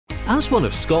As one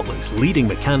of Scotland's leading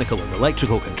mechanical and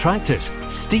electrical contractors,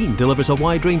 Stein delivers a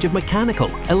wide range of mechanical,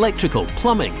 electrical,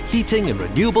 plumbing, heating and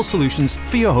renewable solutions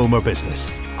for your home or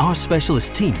business. Our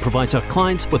specialist team provides our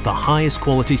clients with the highest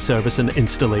quality service and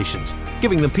installations,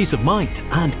 giving them peace of mind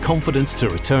and confidence to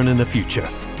return in the future.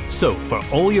 So, for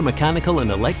all your mechanical and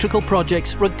electrical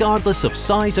projects, regardless of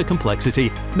size or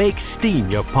complexity, make Stein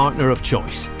your partner of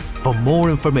choice. For more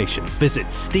information, visit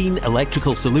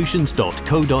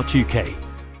steinelectricalsolutions.co.uk.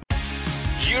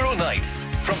 Euro Nights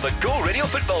from the Go Radio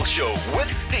Football Show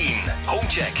with Stein. Home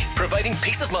Check, providing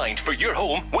peace of mind for your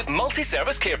home with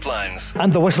multi-service care plans.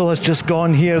 And the whistle has just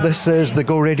gone here. This is the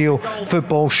Go Radio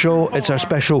Football Show. It's our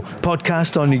special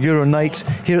podcast on the Euro Nights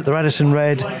here at the Radisson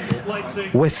Red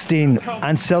with Stein.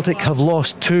 And Celtic have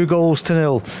lost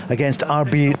 2-0 against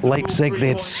RB Leipzig. They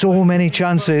had so many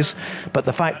chances, but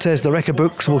the fact is the record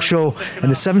books will show in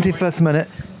the 75th minute,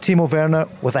 Timo Werner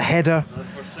with a header,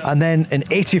 and then in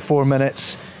 84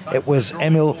 minutes it was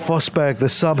Emil Forsberg, the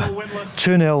sub,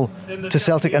 2-0 to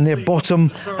Celtic and their bottom.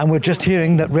 And we're just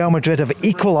hearing that Real Madrid have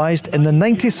equalised in the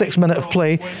 96th minute of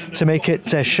play to make it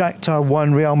Shakhtar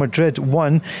 1, Real Madrid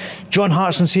 1. John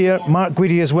Hartson's here, Mark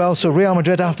Guidi as well. So Real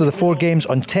Madrid after the 4 games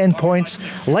on 10 points.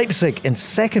 Leipzig in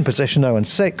second position now on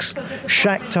 6.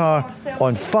 Shakhtar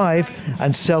on 5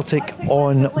 and Celtic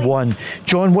on 1.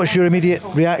 John, what's your immediate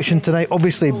reaction tonight?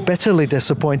 Obviously bitterly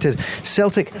disappointed.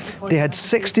 Celtic, they had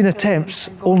 16 attempts,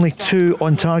 only 2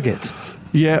 on target.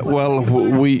 Yeah, well,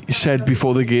 we said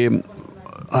before the game,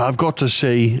 I've got to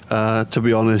say, to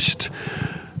be honest,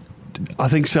 I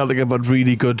think Celtic have had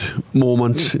really good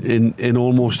moments in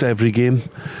almost every game,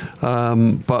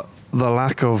 but the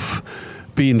lack of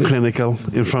being clinical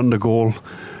in front of goal,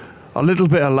 a little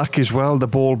bit of luck as well, the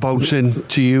ball bouncing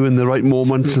to you in the right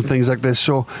moments and things like this.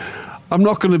 So I'm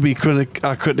not going to be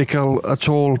critical at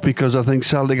all, because I think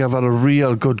Celtic have had a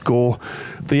real good go.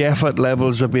 The effort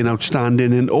levels have been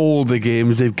outstanding in all the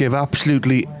games. They've given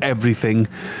absolutely everything,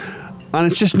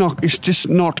 and it's just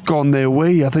not gone their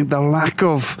way. I think the lack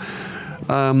of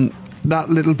that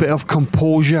little bit of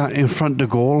composure in front of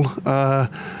goal,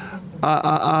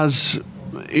 as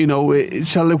you know,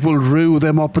 Celtic will rue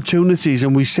them opportunities.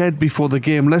 And we said before the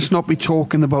game, let's not be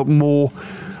talking about more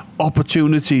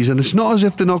opportunities, and it's not as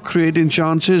if they're not creating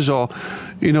chances or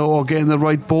getting the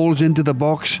right balls into the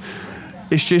box.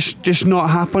 It's just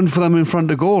not happened for them in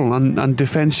front of goal. And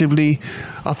defensively,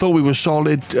 I thought we were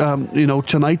solid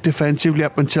tonight defensively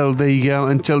up until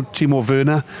Timo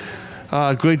Werner,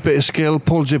 great bit of skill,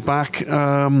 pulls it back,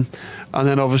 and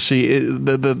then obviously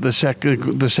the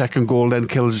second goal then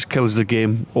kills the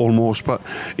game almost. But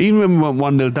even when we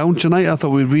went 1-0 down tonight, I thought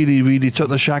we really took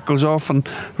the shackles off and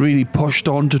really pushed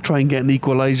on to try and get an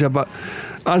equaliser. But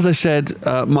as I said,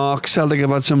 Mark, Celtic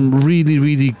have had some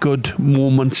really good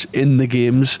moments in the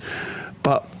games,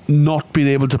 but not been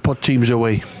able to put teams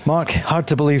away. Mark, hard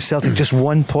to believe Celtic just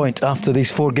 1 point after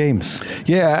these 4 games.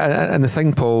 Yeah, and the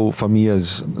thing, Paul, for me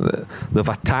is they've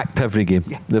attacked every game.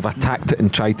 Yeah. They've attacked it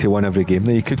and tried to win every game.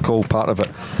 Now, you could call part of it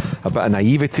a bit of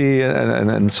naivety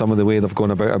and some of the way they've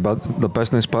gone about the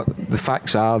business, but the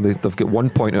facts are they've got 1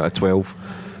 point out of 12,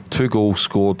 2 goals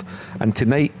scored, and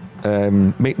tonight,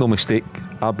 make no mistake,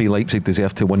 RB Leipzig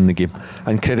deserve to win the game,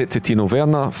 and credit to Timo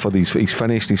Werner for he's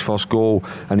finished his first goal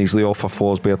and his layoff for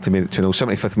Forsberg to make it 2-0,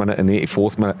 75th minute and the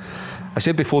 84th minute. I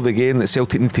said before the game that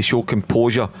Celtic need to show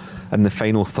composure in the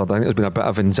final third. I think there's been a bit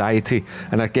of anxiety,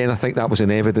 and again I think that was in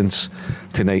evidence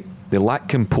tonight. They lacked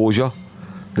composure,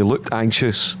 they looked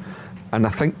anxious, and I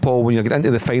think, Paul, when you get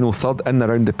into the final third, in and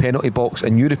around the penalty box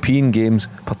in European games,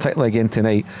 particularly again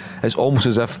tonight, it's almost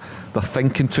as if they're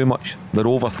thinking too much, they're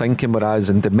overthinking, whereas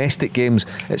in domestic games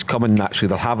it's coming naturally.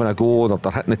 They're having a go, they're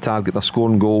hitting the target, they're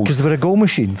scoring goals, because they were a goal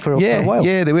machine for a while.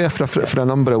 Yeah, they were for a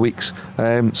number of weeks.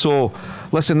 So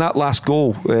listen, that last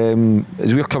goal,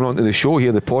 as we're coming onto the show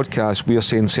here, the podcast, we're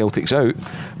saying Celtic's out.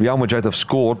 Real Madrid have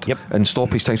scored in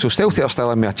stoppage time, so Celtic are still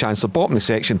having a chance. They're bottom of the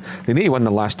section. They need to win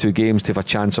the last 2 games to have a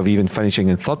chance of even finishing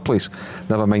in third place,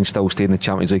 never mind still staying in the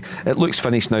Champions League. It looks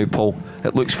finished now, Paul,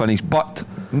 it looks finished, but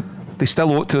they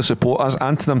still owe it to the supporters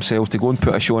and to themselves to go and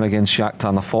put a show on against Shakhtar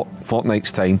in a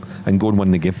fortnight's time and go and win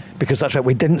the game. Because that's right,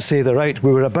 we didn't say they're out.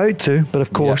 We were about to, but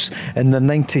of course, in the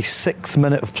 96th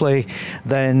minute of play,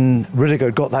 then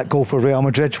Rudiger got that goal for Real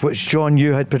Madrid, which, John,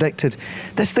 you had predicted.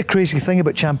 This is the crazy thing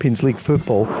about Champions League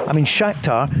football. I mean,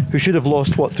 Shakhtar, who should have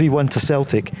lost, 3-1 to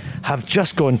Celtic, have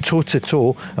just gone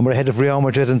toe-to-toe and were ahead of Real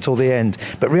Madrid until the end.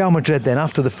 But Real Madrid then,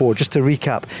 after the 4, just to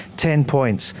recap, 10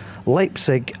 points.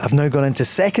 Leipzig have now gone into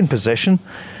second position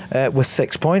with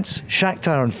 6 points.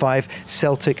 Shakhtar on 5,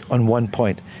 Celtic on 1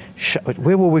 point.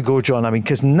 Where will we go, John? I mean,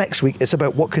 because next week it's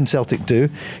about what can Celtic do.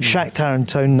 Shakhtar in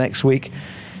town next week.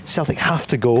 Celtic have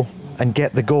to go and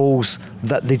get the goals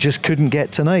that they just couldn't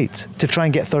get tonight to try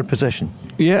and get third position.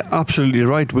 Yeah, absolutely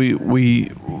right.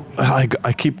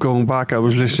 I keep going back. I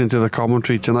was listening to the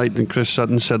commentary tonight, and Chris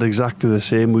Sutton said exactly the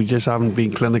same. We just haven't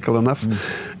been clinical enough.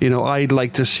 I'd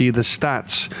like to see the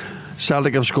stats.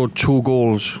 Celtic have scored 2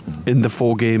 goals in the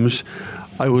 4 games.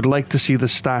 I would like to see the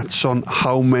stats on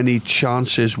how many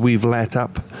chances we've let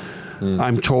up.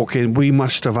 I'm talking, we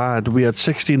had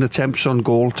 16 attempts on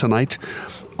goal tonight.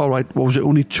 All right, what was it?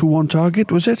 Only 2 on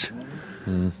target, was it?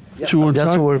 2 on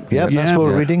target. That's what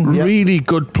we're reading. Really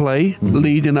good play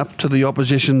leading up to the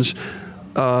opposition's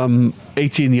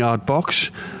 18-yard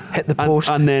box. Hit the post.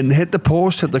 And then hit the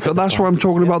post. That's why I'm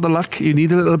talking about the luck. You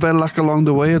need a little bit of luck along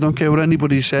the way. I don't care what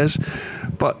anybody says.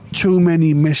 But too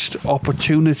many missed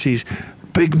opportunities.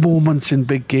 Big moments in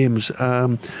big games.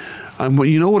 And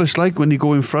you know what it's like when you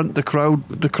go in front, the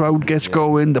crowd gets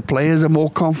going, the players are more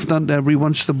confident, everyone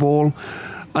wants the ball.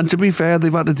 And to be fair,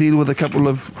 they've had to deal with a couple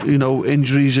of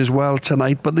injuries as well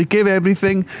tonight, but they give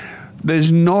everything.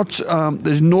 There's no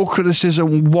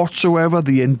criticism whatsoever.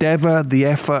 The endeavour, the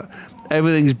effort,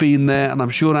 everything's been there, and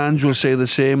I'm sure Ange will say the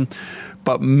same.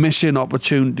 But missing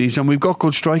opportunities, and we've got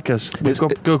good strikers. We've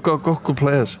got good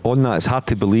players. On that, it's hard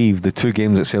to believe the 2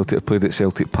 games that Celtic have played at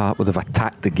Celtic Park where they've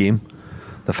attacked the game.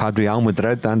 They've had Real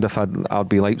Madrid and they've had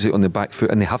RB Leipzig on the back foot,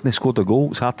 and they haven't scored a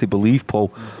goal. It's hard to believe,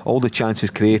 Paul. All the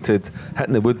chances created,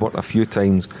 hitting the woodwork a few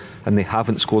times, and they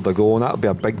haven't scored a goal, and that'll be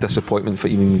a big disappointment for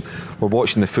even. We're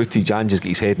watching the footage. Ange's got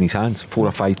his head in his hands 4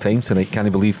 or 5 times tonight.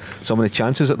 Can't believe some of the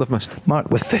chances that they've missed. Mark,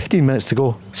 with 15 minutes to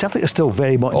go, Celtic are still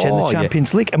very much in the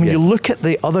Champions League. I mean, you look at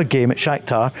the other game at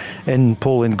Shakhtar in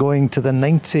Poland, going to the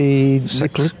 96.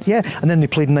 And then they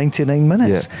played 99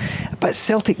 minutes. But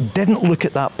Celtic didn't look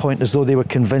at that point as though they were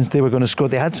convinced they were going to score.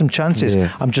 They had some chances.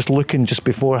 I'm just looking just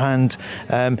beforehand.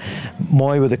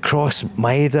 Moy with a cross,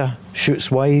 Maeda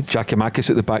shoots wide. Giacomakis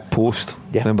at the back post.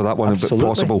 Remember that one? Absolutely. A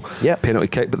possible penalty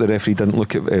kick, but the referee didn't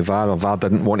look at VAR, or VAR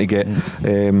didn't want to get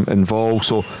involved.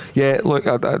 So look,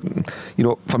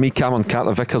 for me, Cameron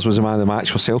Carter-Vickers was the man of the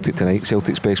match for Celtic tonight.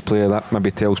 Celtic's best player. That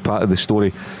maybe tells part of the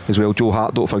story as well. Joe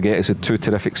Hart, don't forget, has had 2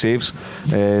 terrific saves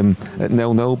at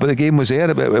 0-0, but the game was there.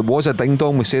 It was a ding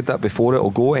dong. We said that before. It'll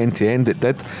go end to end. It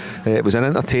did. It was an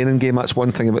entertaining game. That's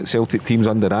one thing about Celtic teams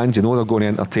under Ange. They're going to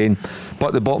entertain,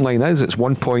 but the bottom line is it's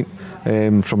 1 point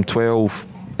from 12.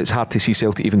 It's hard to see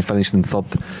Celtic even finishing in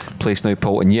 3rd place now,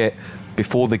 Paul, and yet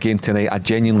before the game tonight I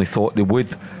genuinely thought they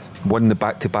would win the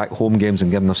back-to-back home games and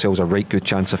give themselves a right good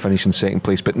chance of finishing 2nd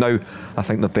place, but now I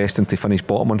think they're destined to finish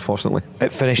bottom, unfortunately.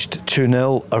 It finished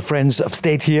 2-0. Our friends have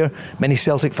stayed here, many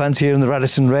Celtic fans here in the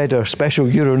Radisson Red, our special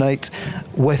Euro night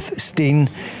with Stein.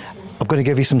 I'm going to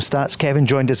give you some stats. Kevin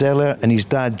joined us earlier and his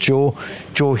dad Joe.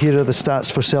 Joe, here are the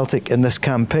stats for Celtic in this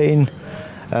campaign.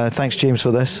 Thanks James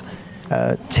for this.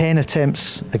 10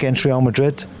 attempts against Real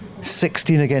Madrid,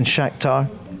 16 against Shakhtar,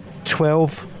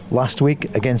 12 last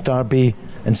week against RB,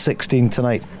 and 16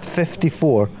 tonight.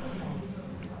 54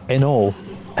 in all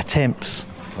attempts.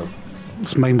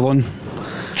 It's mind blowing.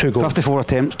 2 goals. 54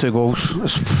 attempts, 2 goals.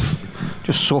 It's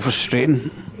just so frustrating.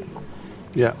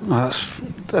 Yeah, that's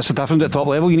the difference at top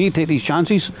level. You need to take these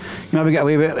chances. You maybe get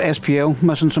away with SPL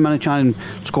missing so many chances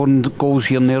and scoring goals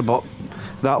here and there, but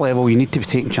that level you need to be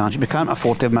taking chances. We can't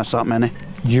afford to miss that many.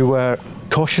 You were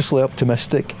cautiously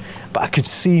optimistic, but I could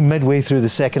see midway through the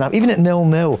second half, even at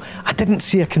 0-0, I didn't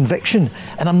see a conviction,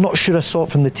 and I'm not sure I saw it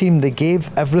from the team. They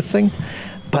gave everything,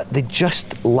 but they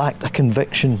just lacked a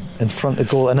conviction in front of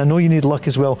goal, and I know you need luck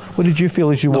as well. What did you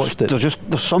feel as you watched it?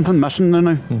 There's something missing there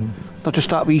now. There's just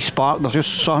that wee spark. There's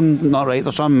just something not right.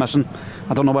 There's something missing.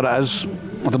 I don't know what it is.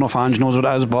 I don't know if Ange knows what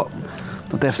it is, but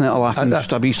they're definitely lacking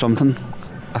just a wee something.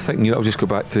 I think I'll just go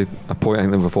back to a point I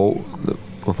think that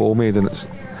we've all made, and it's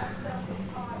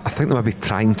I think they might be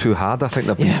trying too hard. I think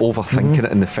they've been overthinking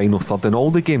it in the final third in all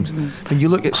the games. When you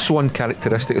look, it's so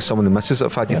uncharacteristic of some of the misses that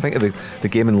I've had. You think of the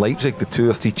game in Leipzig, the 2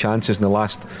 or 3 chances in the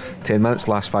last 10 minutes,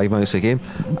 last 5 minutes of the game.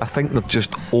 I think they're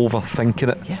just overthinking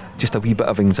it. Just a wee bit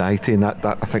of anxiety, and that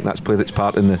I think that's played its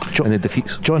part in the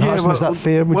defeats. John Harrison, is that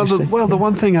fair? Would you say? Well, the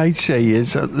one thing I'd say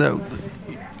is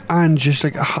and just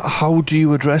like, how do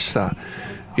you address that?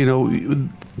 You know,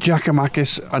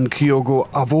 Giacomakis and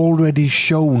Kyogo have already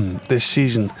shown this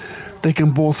season they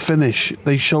can both finish.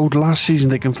 They showed last season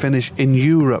they can finish in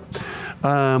Europe.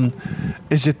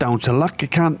 Is it down to luck?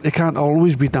 It can't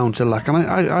always be down to luck. And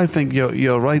I think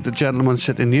you're right. The gentleman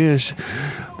sitting here is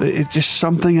it's just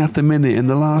something at the minute in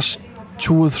the last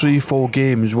 2 or 3, 4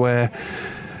 games where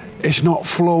it's not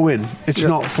flowing. It's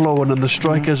not flowing, and the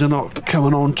strikers are not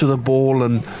coming onto the ball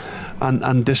and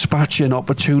and dispatching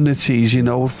opportunities, you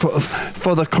know,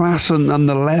 for the class and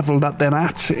the level that they're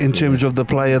at in terms of the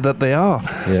player that they are.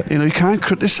 Yeah. You know, you can't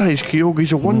criticise Kyogo.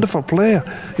 He's a wonderful player.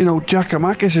 You know,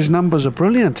 Giakoumakis' numbers are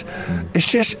brilliant.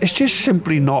 It's just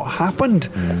simply not happened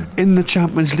in the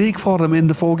Champions League for him in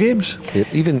the 4 games. Yeah,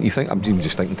 even you think, I'm even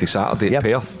just thinking to Saturday at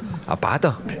Perth,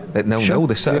 Abada at 0-0,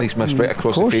 the City's missed right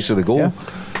across the face of the goal. Yeah.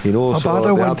 You know,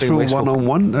 Abada went through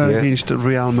one-on-one against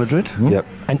Real Madrid. Yep.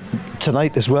 And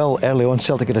tonight as well, early on,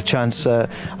 Celtic had a chance.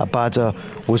 Abada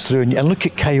was through, and look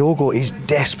at Kyogo. He's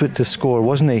desperate to score,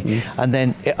 wasn't he? And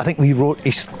then I think we wrote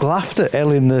he laughed it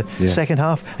early in the second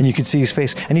half, and you could see his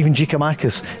face. And even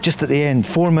Giakoumakis, just at the end,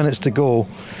 4 minutes to go.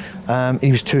 He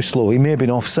was too slow. He may have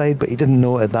been offside, but he didn't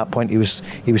know at that point he was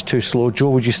too slow. Joe,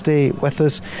 would you stay with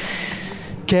us?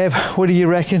 Kev, what do you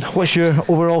reckon? What's your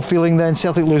overall feeling then?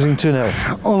 Celtic losing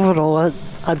 2-0. Overall,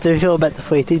 I do feel a bit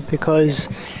deflated because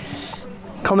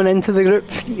coming into the group,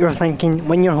 you're thinking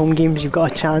win your home games, you've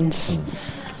got a chance,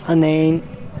 and then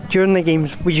during the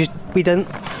games we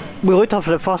looked up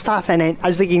for the first half, and then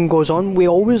as the game goes on, we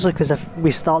always look as if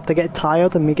we start to get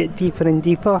tired and we get deeper and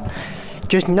deeper,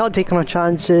 just not taking our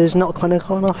chances, not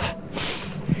clinical enough.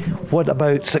 What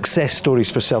about success stories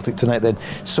for Celtic tonight then?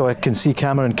 So I can see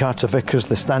Cameron Carter-Vickers,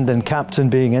 the stand-in captain,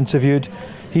 being interviewed.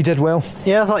 He did well.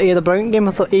 Yeah, I thought he had a brilliant game.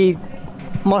 I thought he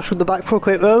marshalled the back four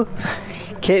quite well,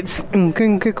 kept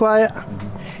Nkunku quiet.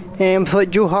 I thought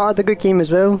Joe Hart had a good game as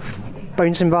well,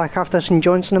 bouncing back after St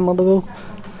Johnson and Motherwell.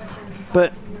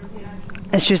 But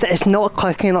it's not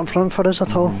clicking up front for us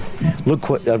at all. Look,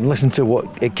 listen to what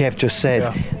Kev just said,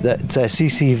 that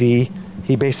CCV,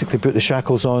 he basically put the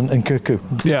shackles on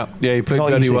Nkunku. Yeah, he played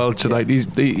very well tonight.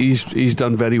 He's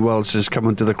done very well since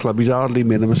coming to the club. He's hardly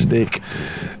made a mistake.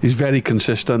 He's very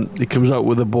consistent. He comes out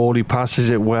with the ball, he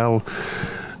passes it well.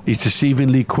 He's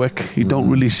deceivingly quick. You don't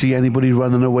really see anybody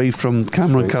running away from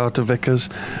Cameron Carter-Vickers.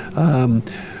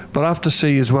 But I have to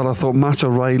say as well, I thought Matt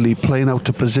O'Reilly playing out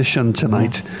of position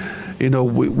tonight. You know,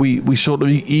 we sort of,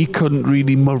 he couldn't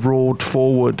really maraud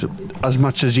forward as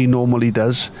much as he normally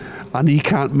does. And he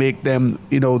can't make them,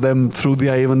 them through the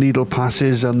eye of a needle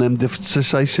passes and them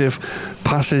decisive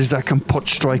passes that can put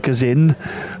strikers in.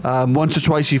 Once or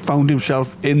twice he found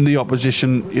himself in the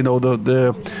opposition, in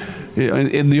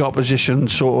the opposition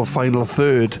sort of final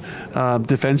third,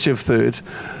 defensive third.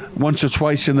 Once or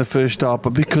twice in the first half, but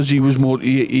because he was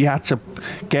he had to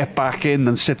get back in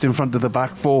and sit in front of the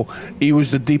back four. He was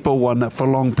the deeper one for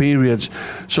long periods.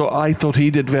 So I thought he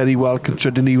did very well,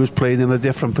 considering he was playing in a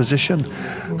different position.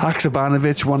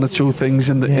 Haksabanovic, one or two things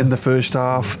in the first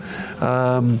half.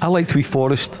 I liked wee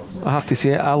Forrest. I have to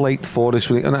say, I liked Forrest,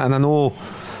 and I know.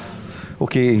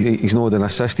 Okay, he's not an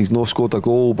assist, he's not scored a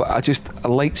goal, but I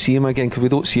like seeing him again because we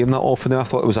don't see him that often. I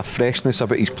thought it was a freshness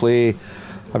about his play,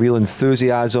 a real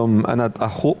enthusiasm, and I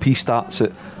hope he starts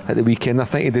it at the weekend. I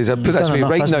think he does. Put it this way,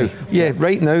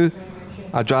 right now,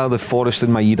 I'd rather have Forrest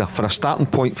than Maeda. For a starting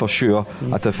point for sure,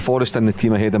 I'd have Forrest in the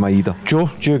team ahead of Maeda. Joe,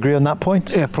 do you agree on that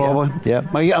point? Yeah, probably. Yeah.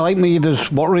 I like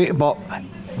Maeda's work rate, but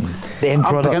the end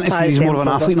product. He's more of an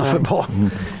athlete than a footballer.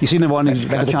 You've seen the one, he's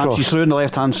got a chance, he's through on the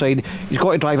left hand side, he's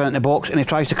got to drive into the box and he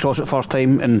tries to cross it first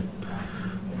time and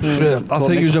I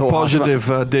think it was a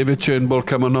positive, David Turnbull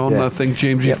coming on. I think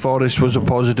Jamesy Forrest was a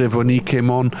positive when he came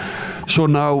on. So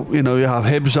now, you have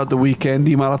Hibbs at the weekend.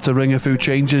 He might have to ring a few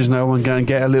changes now and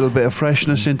get a little bit of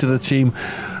freshness into the team.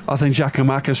 I think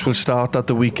Giakoumakis will start at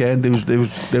the weekend.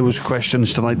 There was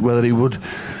questions tonight whether he would.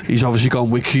 He's obviously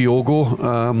gone with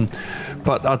Kyogo.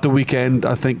 But at the weekend,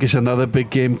 I think it's another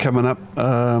big game coming up.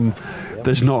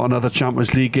 There's not another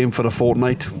Champions League game for a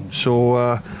fortnight.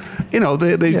 So...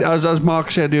 as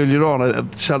Mark said earlier on,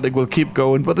 Celtic will keep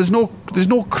going, but there's no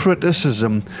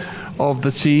criticism of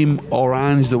the team or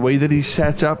Ange, the way that he's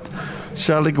set up.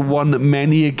 Celtic won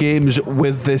many games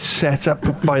with this setup,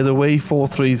 by the way,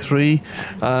 4-3-3.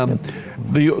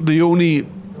 The only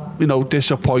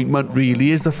disappointment really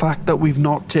is the fact that we've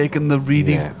not taken the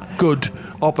really good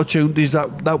opportunities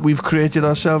that we've created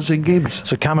ourselves in games.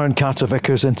 So Cameron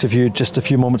Carter-Vickers, interviewed just a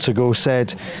few moments ago,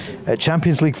 said at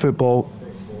Champions League football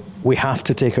we have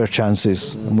to take our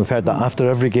chances, and we've heard that after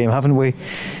every game, haven't we?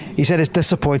 He said it's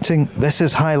disappointing, this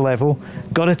is high level,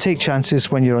 got to take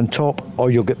chances when you're on top or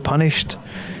you'll get punished,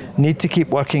 need to keep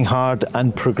working hard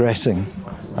and progressing.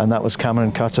 And that was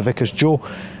Cameron Carter-Vickers. Joe,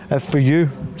 for you,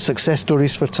 success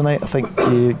stories for tonight? I think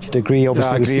you'd agree,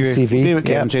 obviously, with CCV. What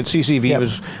Kevin said. CCV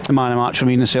was the man of the match for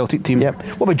me in the Celtic team. Yep.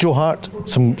 What about Joe Hart?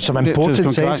 Some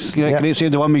important saves. Great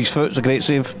save. The one with his foot's a great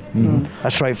save.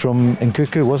 That's right, from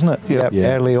Nkunku, wasn't it?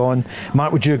 Early on.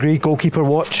 Mark, would you agree? Goalkeeper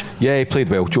watch? Yeah, he played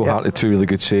well. Joe Hart had two really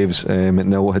good saves.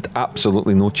 McNeil had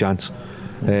absolutely no chance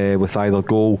with either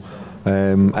goal.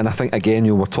 And I think again,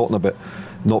 we're talking about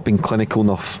not being clinical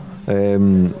enough.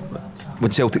 When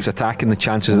Celtic's attacking, the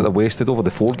chances that they've wasted over the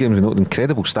 4 games, we know the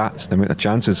incredible stats, the amount of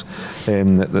chances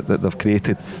that they've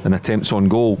created and attempts on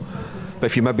goal. But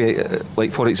if you maybe,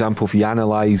 like for example, if you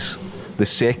analyse the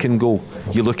second goal,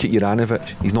 you look at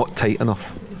Juranovic, he's not tight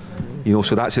enough.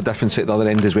 So that's the difference at the other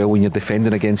end as well. When you're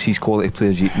defending against these quality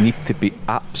players, you need to be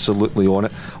absolutely on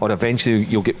it, or eventually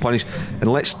you'll get punished.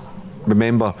 And let's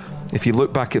remember, if you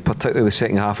look back at particularly the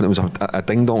second half, and it was a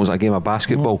ding-dong, it was a game of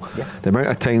basketball, the amount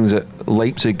of times that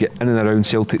Leipzig get in and around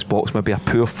Celtic's box, maybe a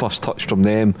poor first touch from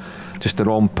them, just the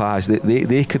wrong pass,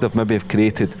 they could have maybe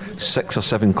created 6 or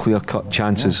 7 clear-cut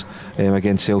chances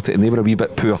against Celtic, and they were a wee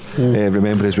bit poor,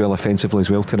 remember, as well, offensively as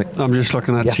well tonight. I'm just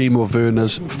looking at Timo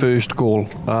Werner's first goal.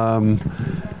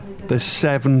 There's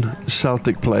 7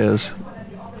 Celtic players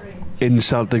in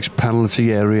Celtic's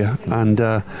penalty area,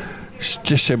 and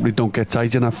just simply don't get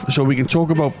tight enough. So we can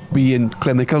talk about being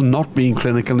clinical, not being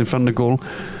clinical in front of goal.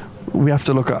 We have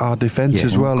to look at our defence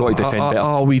as well.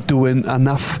 Are we doing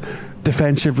enough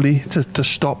defensively to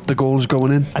stop the goals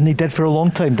going in? And they did for a long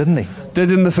time, didn't they?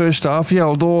 Did in the first half, yeah.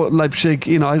 Although Leipzig,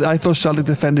 I thought Celtic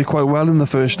defended quite well in the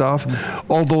first half.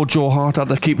 Although Joe Hart had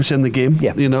to keep us in the game,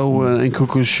 in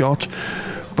Cuckoo's shot.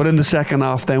 But in the second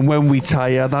half then, when we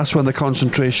tire, that's when the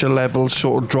concentration levels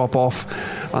sort of drop off,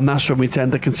 and that's when we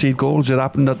tend to concede goals. It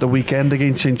happened at the weekend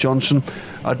against St Johnstone.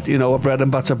 A bread and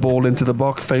butter ball into the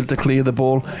box, failed to clear the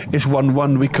ball. It's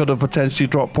 1-1. We could have potentially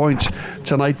dropped points.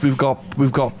 Tonight we've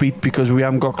got beat because we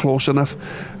haven't got close enough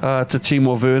to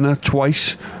Timo Werner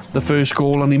twice. The first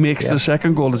goal, and he makes the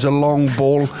second goal. It's a long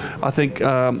ball. I think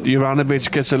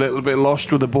Juranovic gets a little bit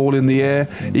lost with the ball in the air.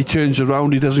 He turns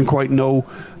around, he doesn't quite know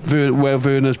where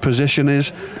Werner's position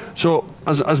is. So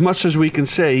as much as we can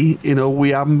say, we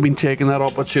haven't been taking that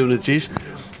opportunities.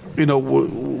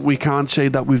 We can't say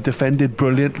that we've defended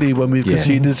brilliantly when we've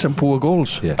conceded some poor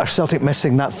goals. Are Celtic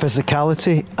missing that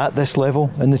physicality at this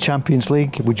level in the Champions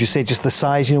League? Would you say just the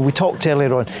size? We talked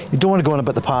earlier on, you don't want to go on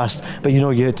about the past, but you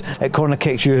had at corner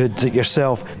kicks, you had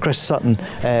yourself, Chris Sutton,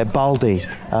 Baldy,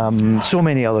 so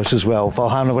many others as well,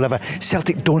 Valhalla, whatever.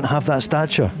 Celtic don't have that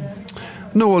stature.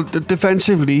 No, well,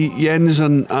 defensively, Jens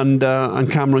and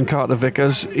Cameron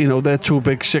Carter-Vickers, they're 2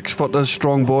 big 6-footers,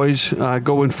 strong boys.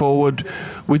 Going forward,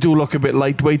 we do look a bit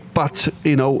lightweight, but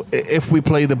if we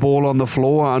play the ball on the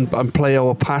floor and play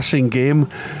our passing game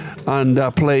and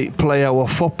play our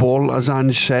football, as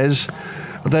Ange says,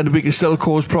 then we can still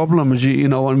cause problems.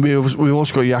 And we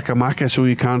also got Giakoumakis, so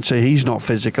you can't say he's not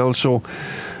physical. So,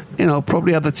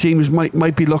 probably other teams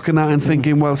might be looking at and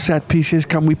thinking, well, set pieces,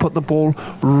 can we put the ball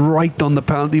right on the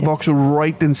penalty box or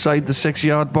right inside the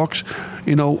 6-yard box,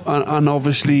 and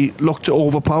obviously look to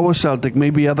overpower Celtic.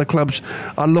 Maybe other clubs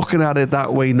are looking at it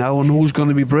that way now, and who's going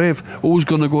to be brave? Who's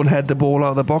going to go and head the ball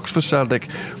out of the box for Celtic?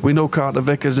 We know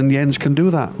Carter-Vickers and Jens can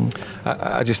do that.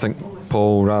 I just think,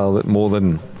 Paul, rather more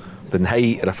than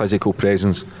height or a physical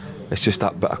presence, it's just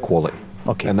that bit of quality.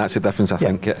 Okay. And that's the difference, I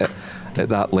think, at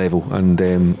that level. And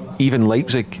even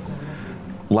Leipzig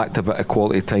lacked a bit of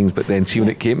quality at times, but then see when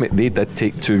it came, they did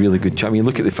take 2 really good chances. I mean,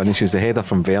 look at the finishes, the header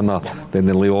from Werner, then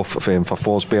the lay-off for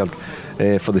Forsberg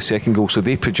for the second goal. So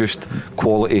they produced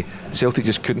quality. Celtic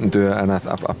just couldn't do it, and I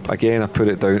put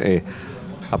it down to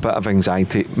a bit of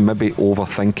anxiety, maybe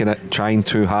overthinking it, trying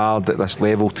too hard at this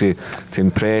level to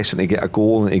impress and to get a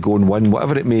goal and to go and win,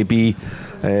 whatever it may be.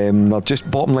 They're just,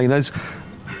 bottom line is,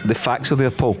 the facts are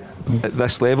there, Paul. At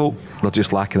this level, they're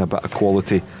just lacking a bit of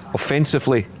quality,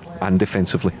 offensively and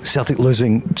defensively. Celtic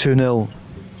losing 2-0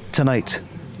 tonight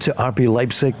to RB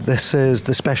Leipzig. This is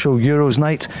the special Euros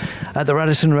night at the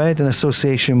Radisson Red in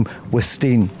association with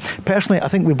Stein. Personally, I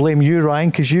think we blame you,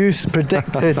 Ryan, because you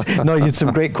predicted no, you had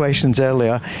some great questions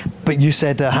earlier, but you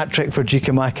said a hat-trick for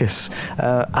Giakoumakis.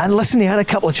 And listen, he had a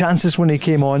couple of chances when he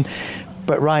came on.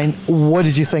 But Ryan, what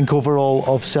did you think overall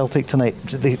of Celtic tonight?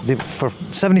 For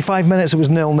 75 minutes it was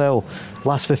 0-0.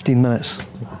 Last 15 minutes.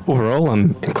 Overall,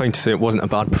 I'm inclined to say it wasn't a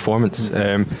bad performance.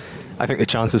 I think the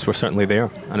chances were certainly there,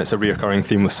 and it's a reoccurring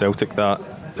theme with Celtic that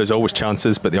there's always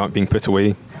chances, but they aren't being put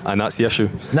away, and that's the issue.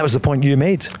 And that was the point you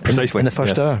made precisely in the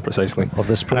first hour precisely of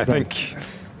this programme. And I think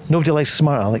nobody likes a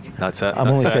smart Alec. That's it.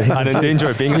 And in danger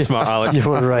of being a smart Alec. You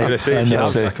were right. I'm going to say, if you have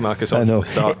Giakoumakis on the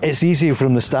start. It's easy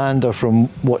from the stand or from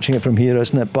watching it from here,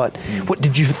 isn't it? But what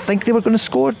did you think they were going to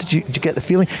score? Did you get the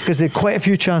feeling? Because they had quite a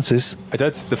few chances. I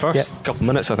did. The first couple of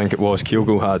minutes, I think it was,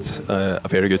 Kyogo had a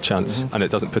very good chance, and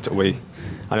it doesn't put it away.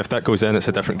 And if that goes in, it's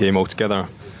a different game altogether.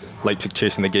 Leipzig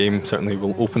chasing the game certainly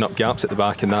will open up gaps at the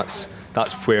back, and that's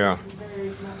where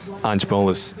Ange Ball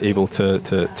is able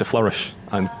to flourish,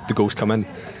 and the goals come in.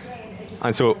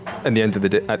 And so, at the end of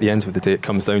the day, it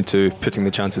comes down to putting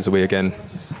the chances away again,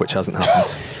 which hasn't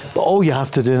happened. But all you have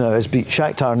to do now is beat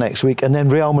Shakhtar next week and then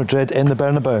Real Madrid in the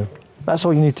Bernabeu. That's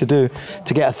all you need to do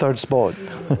to get a third spot.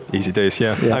 Easy days,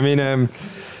 yeah. I mean,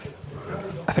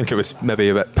 I think it was maybe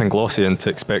a bit Panglossian to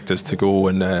expect us to go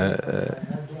and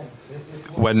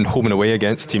win home and away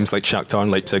against teams like Shakhtar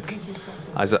and Leipzig,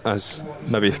 as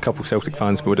maybe a couple of Celtic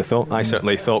fans would have thought. I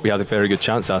certainly thought we had a very good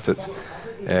chance at it.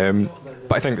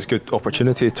 But I think it's a good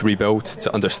opportunity to rebuild,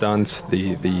 to understand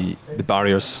the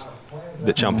barriers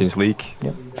that Champions League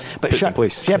puts in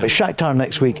place. But Shakhtar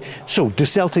next week. So, do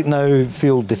Celtic now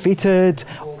feel defeated,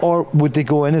 or would they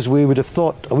go in as we would have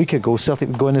thought a week ago? Celtic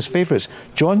would go in as favourites.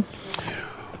 John?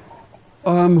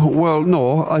 Well,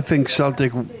 no. I think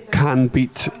Celtic can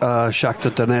beat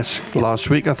Shakhtar Donetsk last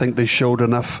week. I think they showed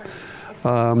enough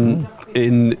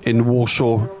in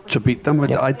Warsaw to beat them.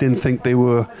 I didn't think they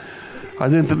were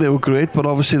great, but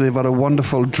obviously they've had a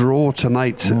wonderful draw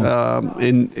tonight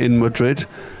in Madrid.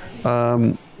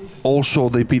 Also,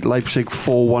 they beat Leipzig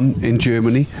 4-1 in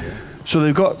Germany. So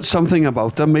they've got something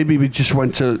about them. Maybe we just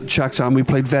went to Shakhtar and we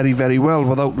played very, very well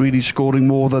without really scoring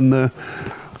more than the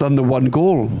one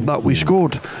goal that we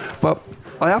scored. But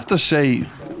I have to say,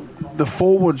 the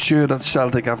forwards here that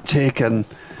Celtic have taken,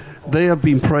 they have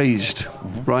been praised,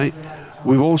 right?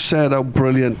 We've all said how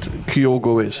brilliant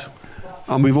Kyogo is.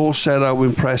 And we've all said how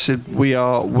impressive we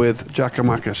are with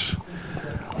Giakoumakis.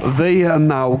 They are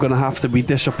now going to have to be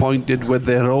disappointed with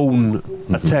their own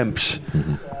attempts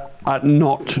at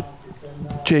not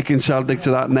taking Celtic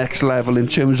to that next level in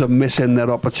terms of missing their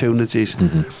opportunities.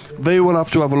 They will have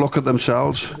to have a look at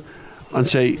themselves and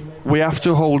say, we have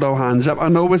to hold our hands up. I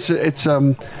know it's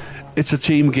a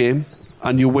team game,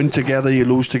 and you win together, you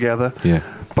lose together. Yeah.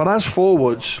 But as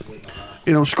forwards,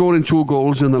 scoring 2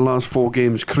 goals in the last 4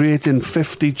 games, creating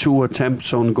 52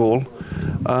 attempts on goal.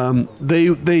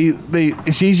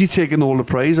 It's easy taking all the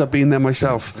praise. I've been there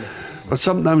myself. But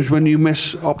sometimes when you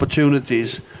miss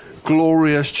opportunities,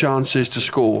 glorious chances to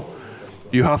score,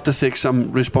 you have to take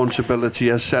some responsibility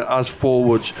as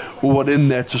forwards who are in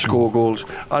there to score goals.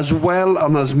 As well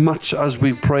and as much as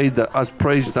we've praised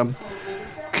them,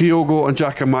 Kyogo and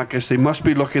Giakoumakis, they must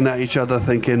be looking at each other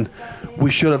thinking, we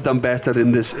should have done better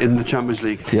in the Champions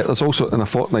League. Yeah, there's also in a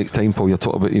fortnight's time, Paul, you're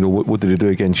talking about, what did they do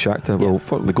against Shakhtar? Well,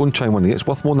 they go and try and win the game. It's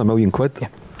worth more than £1 million. Yeah,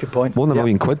 good point. More than £1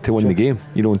 million to win the game,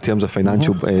 in terms of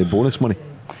financial bonus money.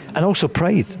 And also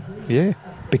pride. Yeah.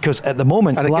 Because at the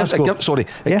moment, and it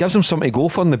gives them something to go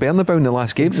for in the Bernabeu in the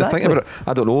last game. Exactly. Think about it,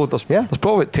 I don't know, there's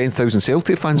probably 10,000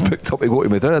 Celtic fans booked up to go to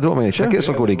Madrid. I don't know how many tickets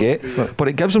they're going to get, but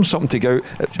it gives them something to go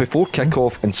out before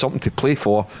kick-off and something to play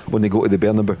for when they go to the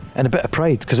Bernabeu. And a bit of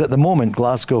pride, because at the moment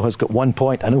Glasgow has got 1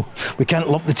 point. I know we can't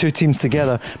lump the two teams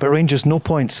together, but Rangers no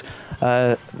points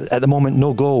at the moment,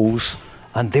 no goals,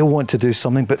 and they'll want to do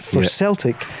something. But for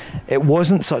Celtic,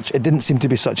 it didn't seem to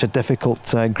be such a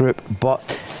difficult group. But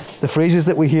the phrases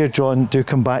that we hear, John, do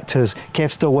come back to us.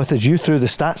 Kev's still with us. You threw the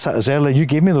stats at us earlier. You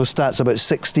gave me those stats about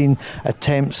 16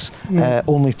 attempts,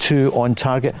 only 2 on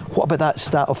target. What about that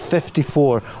stat of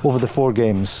 54 over the 4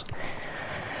 games?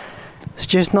 It's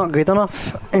just not good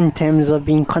enough in terms of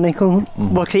being clinical.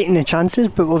 We're creating the chances,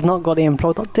 but we've not got the end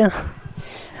product there.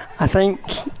 I think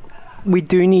we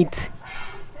do need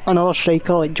another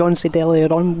striker, like John said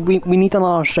earlier on. We need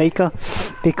another striker,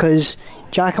 because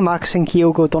Giakoumakis and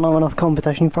Kyogo don't have enough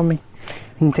competition for me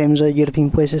in terms of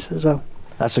European places as well.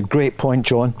 That's a great point,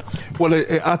 John. Well,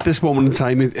 at this moment in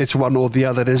time, it's one or the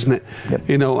other, isn't it? Yep.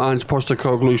 Ange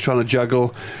Postecoglou's trying to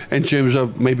juggle in terms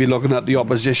of maybe looking at the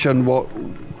opposition,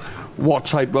 what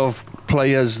type of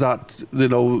players that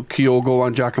Kyogo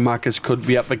and Giakoumakis could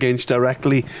be up against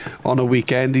directly on a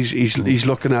weekend. He's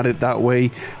looking at it that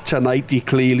way. Tonight he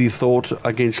clearly thought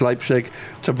against Leipzig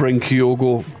to bring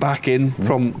Kyogo back in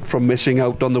from missing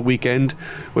out on the weekend,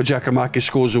 where Giakoumakis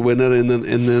scores a winner in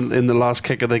the last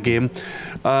kick of the game.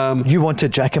 You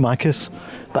wanted Giakoumakis,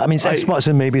 but I mean, it's spots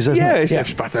and maybes, isn't it? Yeah,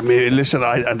 but I mean, listen,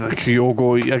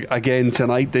 Kyogo again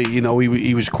tonight.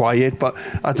 He was quiet, but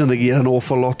I don't think he had an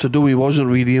awful lot to do. He wasn't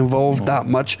really involved that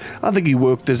much. I think he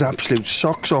worked his absolute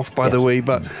socks off, by the way,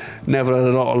 but never had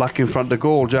a lot of luck in front of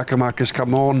goal. Giakoumakis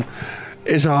come on.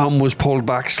 His arm was pulled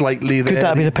back slightly. Could that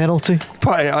have been a penalty?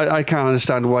 I can't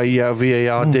understand why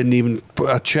VAR didn't even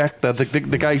check that.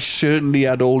 The guy certainly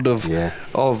had hold of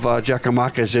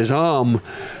Giakoumakis' arm.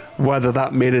 Whether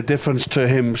that made a difference to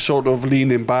him sort of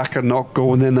leaning back and not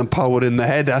going in and powering the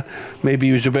header, maybe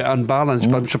he was a bit unbalanced,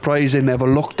 but I'm surprised they never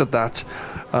looked at that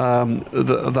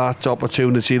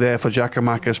opportunity there for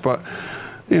Giakoumakis. But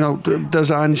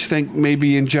does Ange think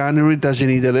maybe in January does he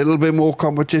need a little bit more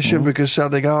competition because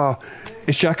Celtic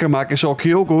it's Giakoumakis or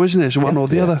Kyogo, isn't it? It's one or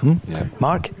the other. Yeah.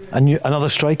 Mark, another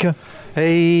striker?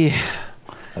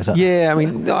 Yeah, I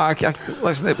mean,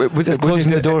 listen, it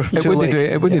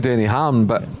wouldn't do any harm,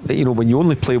 but when you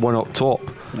only play one up top,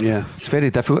 it's very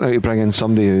difficult now to bring in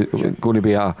somebody who's going to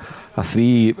be a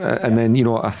 3, and then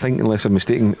I think, unless I'm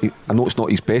mistaken, I know it's not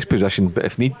his best position, but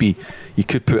if need be, you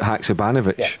could put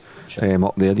Haksabanovic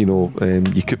up there.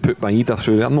 You could put Maeda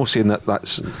through there. I'm not saying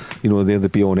that's they're the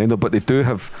be all and end all, but they do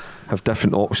have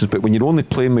different options. But when you're only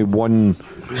playing with one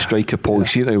striker, Paul, you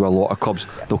see it now with a lot of clubs,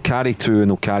 they'll carry 2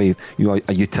 and they'll carry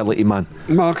a utility man.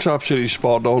 Mark's absolutely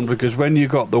spot on, because when you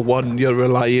got the one, you're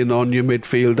relying on your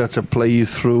midfielder to play you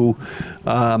through.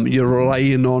 You're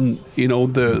relying on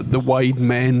the wide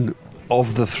men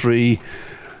of the 3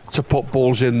 to put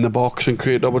balls in the box and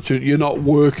create opportunity. You're not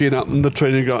working up in the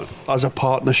training ground as a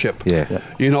partnership.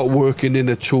 You're not working in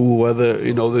a tool where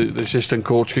the assistant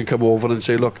coach can come over and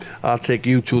say, look, I'll take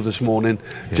you 2 this morning,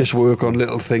 just work on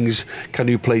little things. Can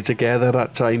you play together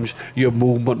at times? Your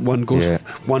movement,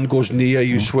 one goes near,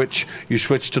 you switch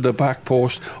to the back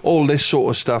post, all this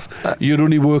sort of stuff. You're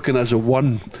only working as a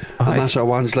one, and that's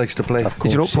how Ange likes to play.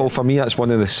 Paul, for me that's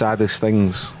one of the saddest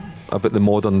things about the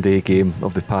modern day game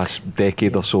of the past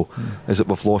decade or so, is that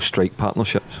we've lost strike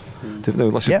partnerships. Now,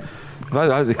 listen,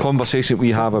 the conversation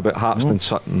we have about Hearts and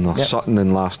Sutton, or Sutton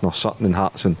and Larsson, or Sutton and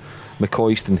Hearts, and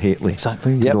McCoist and Hateley,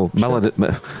 exactly.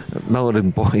 Miller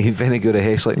and Boy, Vinegar and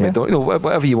Hess,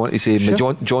 whatever you want to say,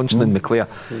 Johnson and McClare.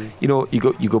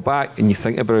 You go back and you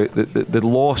think about the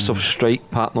loss of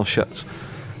strike partnerships.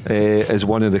 Is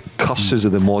one of the curses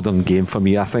of the modern game for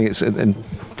me. I think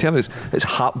it's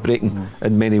heartbreaking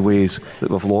in many ways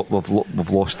that we've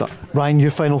lost that. Ryan,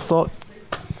 your final thought?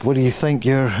 What do you think?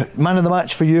 Your man of the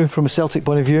match for you from a Celtic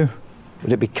point of view?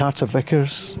 Would it be Carter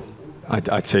Vickers?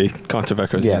 I'd say Carter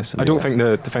Vickers. Yes. I don't think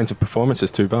the defensive performance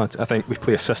is too bad. I think we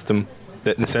play a system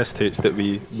that necessitates that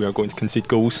we are going to concede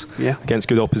goals against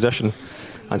good opposition,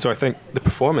 and so I think the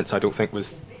performance, I don't think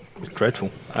was dreadful.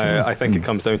 I think it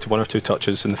comes down to 1 or 2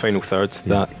 touches in the final third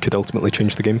that could ultimately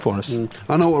change the game for us.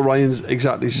 I know what Ryan's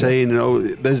exactly saying.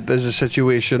 There's a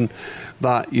situation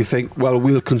that you think, well,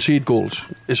 we'll concede goals.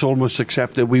 It's almost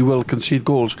accepted we will concede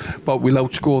goals, but we'll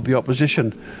outscore the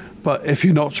opposition. But if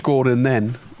you're not scoring,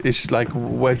 then it's like,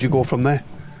 where do you go from there?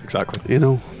 Exactly.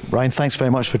 Ryan, thanks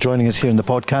very much for joining us here in the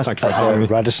podcast at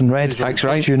Radisson Red. Thanks,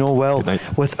 Ryan. You know well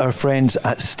with our friends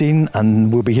at Stein,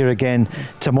 and we'll be here again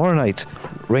tomorrow night.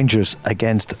 Rangers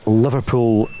against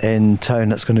Liverpool in town.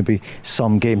 That's going to be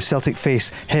some game. Celtic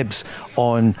face Hibs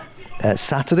on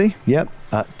Saturday.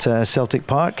 At Celtic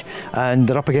Park, and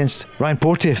they're up against Ryan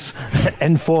Porteous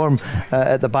in form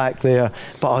at the back there,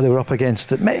 but they were up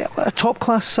against a top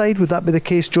class side. Would that be the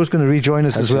case? Joe's going to rejoin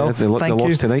us as well. They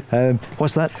lost tonight.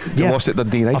 What's that? They lost at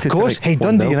Dundee United. Of course. Hey,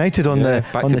 Dundee United on the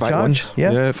charge.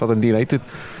 For Dundee United.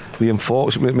 Liam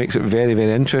Fox makes it very,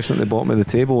 very interesting at the bottom of the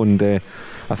table, and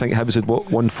I think Hibs had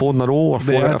won 4 in a row or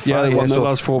 4 out of 5. They won the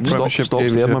last 4 Premiership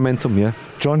games. Their momentum,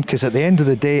 John, because at the end of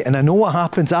the day, and I know what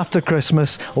happens after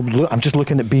Christmas, I'm just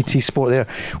looking at BT Sport there,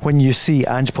 when you see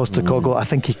Ange Postecoglou, I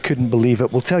think he couldn't believe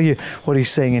it. We'll tell you what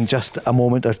he's saying in just a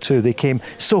moment or two. They came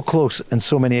so close on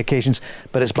so many occasions,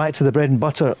 but it's back to the bread and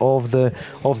butter of the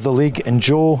league. And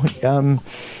Joe,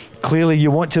 clearly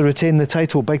you want to retain the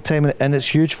title big time, and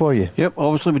it's huge for you. Yep,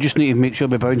 obviously we just need to make sure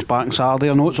we bounce back on Saturday.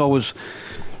 I know it's always,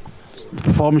 the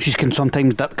performances can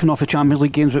sometimes dip off the Champions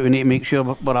League games, but we need to make sure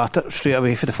we're at it straight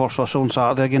away for the first whistle on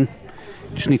Saturday again.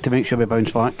 Just need to make sure we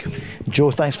bounce back.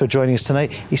 Joe, thanks for joining us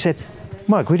tonight. He said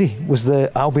Mark Woody was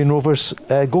the Albion Rovers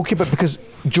goalkeeper, because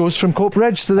Joe's from Cope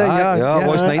Ridge, so there you are. It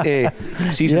was 90,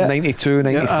 season 92,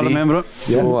 93. I remember it.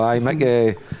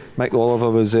 Mick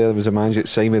Oliver was there. There was a manager at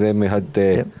side with them. We had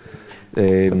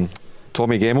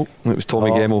Tommy Gemmell. It was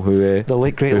Tommy Gemmell who the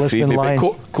late great Lisbon Lion.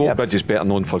 Cope Ridge is better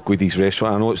known for Goody's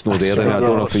restaurant. I know it's not there. I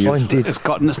don't know for you. Indeed. It's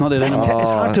gotten. It's not there. It's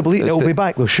hard to believe. It'll be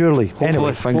back though, surely.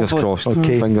 Anyway, fingers crossed.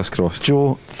 Okay. Fingers crossed.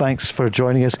 Joe, thanks for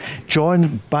joining us.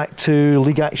 John, back to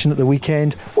league action at the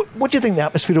weekend. What do you think the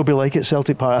atmosphere will be like at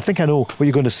Celtic Park? I think I know what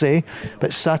you're going to say,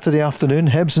 but Saturday afternoon,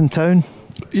 Hibs in town.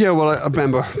 Yeah, well, I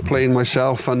remember playing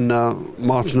myself, and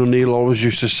Martin O'Neill always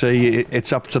used to say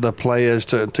it's up to the players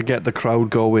to get the crowd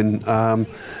going.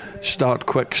 Start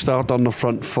quick, start on the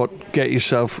front foot, get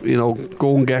yourself,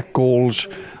 go and get goals,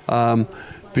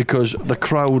 because the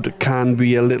crowd can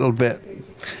be a little bit,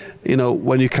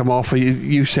 when you come off.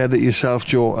 You said it yourself,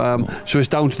 Joe. So it's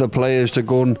down to the players to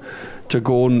go and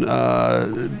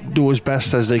do as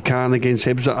best as they can against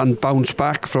Hibs and bounce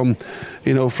back from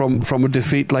from a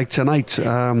defeat like tonight.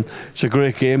 It's a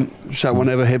great game. So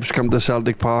whenever Hibs come to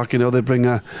Celtic Park, they bring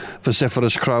a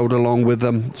vociferous crowd along with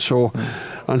them. So,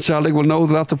 and Celtic will know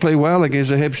they'll have to play well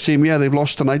against a Hibs team. Yeah, they've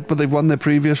lost tonight, but they've won their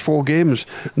previous 4 games.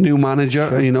 New manager,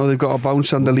 they've got a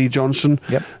bounce under Lee Johnson.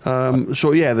 Yep.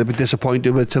 So yeah, they'll be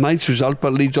disappointed with tonight's result,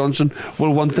 but Lee Johnson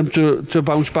will want them to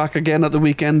bounce back again at the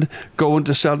weekend, going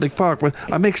to Celtic Park. But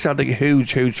I make Celtic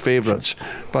huge favourites.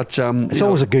 But it's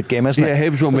always a good game, isn't it? Yeah,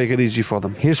 Hibs won't make it easy for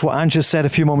them. Here's what Ange said a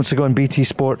few moments ago on BT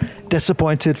Sport.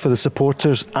 Disappointed for the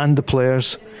supporters and the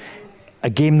players. A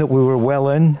game that we were well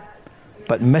in,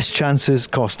 but missed chances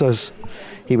cost us.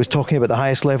 He was talking about the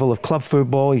highest level of club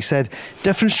football. He said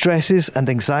different stresses and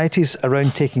anxieties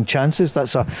around taking chances.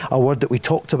 That's a word that we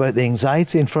talked about, the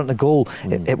anxiety in front of goal.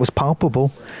 It was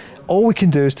palpable. All we can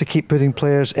do is to keep putting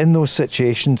players in those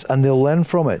situations and they'll learn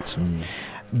from it.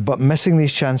 But missing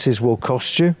these chances will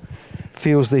cost you.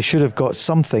 Feels they should have got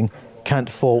something, can't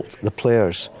fault the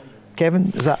players. Kevin,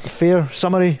 is that a fair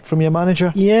summary from your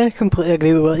manager? Yeah, completely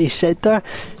agree with what he said there.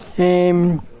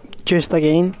 Just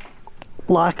again,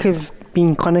 lack of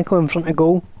being clinical in front of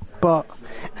goal, but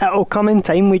it'll come in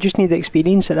time. We just need the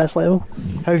experience at this level.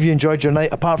 How have you enjoyed your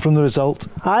night apart from the result?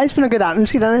 It's been a good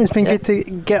atmosphere, hasn't it? It's been good to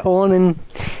get on and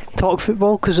talk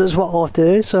football, because it's what I love to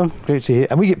do. So great to hear,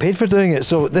 and we get paid for doing it,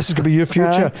 so this is going to be your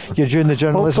future. You're doing the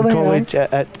journalism college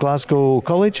at Glasgow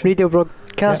College, radio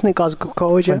broadcasting at Glasgow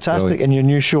College. Fantastic. And your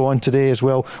new show on today as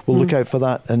well. We'll look out for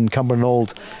that in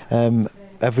Cumbernauld.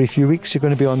 Every few weeks you're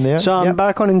going to be on there. So I'm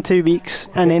back on in 2 weeks,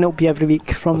 and then it'll be every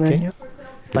week from then. Yep.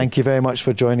 Thank you very much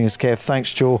for joining us, Kev.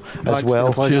 Thanks, Joe, as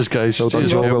well. Cheers, guys. Well done,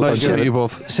 Joe. Nice to meet you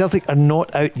both. Celtic are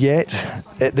not out yet.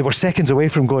 They were seconds away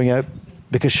from going out,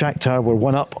 because Shakhtar were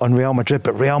 1-up on Real Madrid,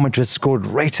 but Real Madrid scored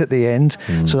right at the end.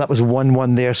 So that was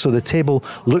 1-1 there. So the table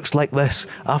looks like this.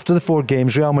 After the 4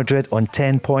 games, Real Madrid on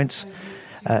 10 points,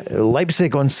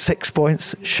 Leipzig on 6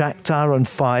 points, Shakhtar on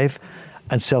 5,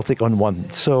 and Celtic on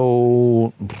 1.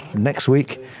 So next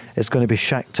week it's going to be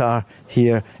Shakhtar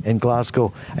here in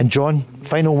Glasgow. And John,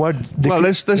 final word. Well,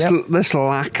 this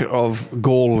lack of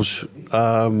goals,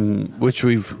 which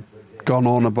we've gone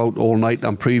on about all night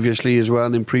and previously as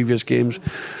well in previous games,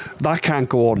 that can't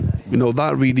go on.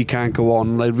 That really can't go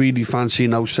on. And I really fancy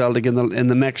now Celtic in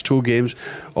the next 2 games,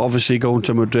 obviously going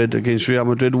to Madrid against Real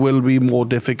Madrid will be more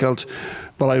difficult.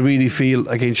 But I really feel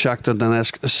against Shakhtar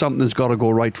Donetsk, something's got to go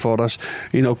right for us.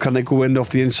 Can it go in off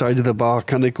the inside of the bar?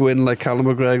 Can it go in like Callum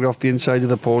McGregor off the inside of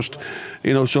the post?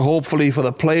 So hopefully for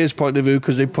the players' point of view,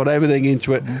 because they put everything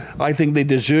into it, I think they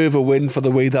deserve a win for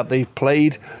the way that they've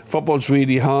played. Football's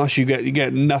really harsh. You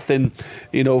get nothing,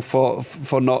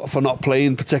 for not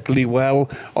playing particularly well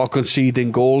or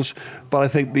conceding goals. But I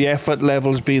think the effort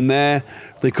level's been there.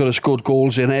 They could have scored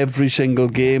goals in every single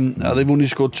game. They've only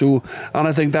scored 2, and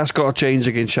I think that's got to change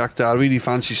against Shakhtar. I really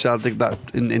fancy Celtic that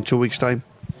in 2 weeks' time.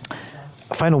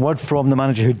 A final word from the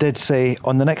manager, who did say,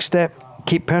 on the next step,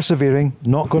 keep persevering,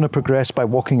 not going to progress by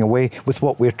walking away with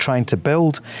what we're trying to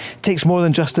build. It takes more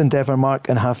than just endeavour, Mark,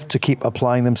 and have to keep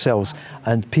applying themselves.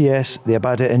 And P.S., the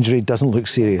Abada injury doesn't look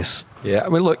serious. Yeah, I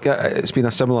mean, look, it's been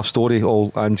a similar story,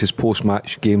 all Ange's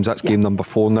post-match games. That's game number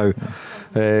 4 now.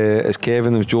 As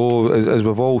Kevin and Joe, as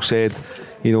we've all said,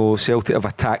 Celtic have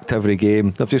attacked every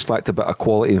game. They've just lacked a bit of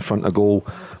quality in front of goal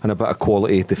and a bit of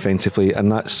quality defensively,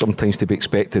 and that's sometimes to be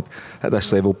expected at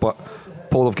this level. But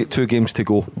Paul, have got 2 games to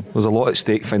go. There's a lot at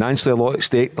stake, financially a lot at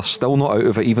stake. They're still not out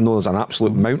of it, even though there's an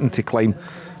absolute mountain to climb.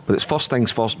 But it's first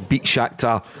things first, beat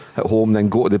Shakhtar at home, then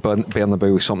go to the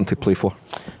Bernabeu with something to play for.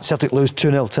 Celtic lose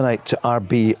 2-0 tonight to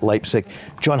RB Leipzig.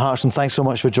 John Hartson, thanks so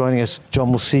much for joining us. John,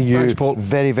 we'll see you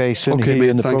very, very soon here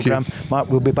in the programme. Mark,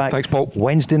 we'll be back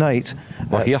Wednesday night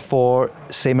for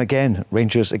Same Again,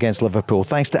 Rangers against Liverpool.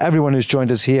 Thanks to everyone who's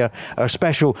joined us here. Our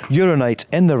special Euro night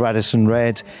in the Radisson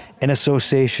Red in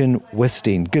association with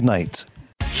Stein. Good night.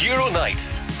 Euro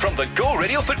Nights from the Go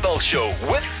Radio Football Show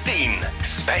with Stein,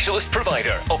 specialist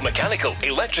provider of mechanical,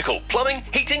 electrical, plumbing,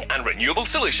 heating and renewable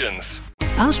solutions.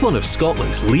 As one of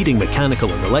Scotland's leading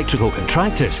mechanical and electrical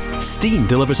contractors, Stein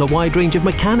delivers a wide range of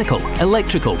mechanical,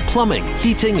 electrical, plumbing,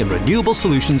 heating and renewable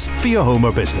solutions for your home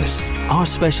or business. Our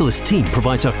specialist team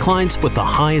provides our clients with the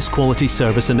highest quality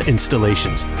service and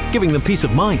installations, giving them peace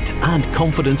of mind and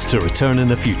confidence to return in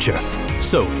the future.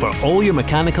 So, for all your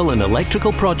mechanical and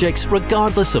electrical projects,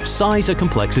 regardless of size or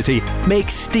complexity, make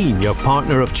Stein your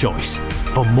partner of choice.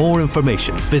 For more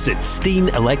information, visit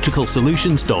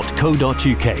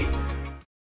steinelectricalsolutions.co.uk.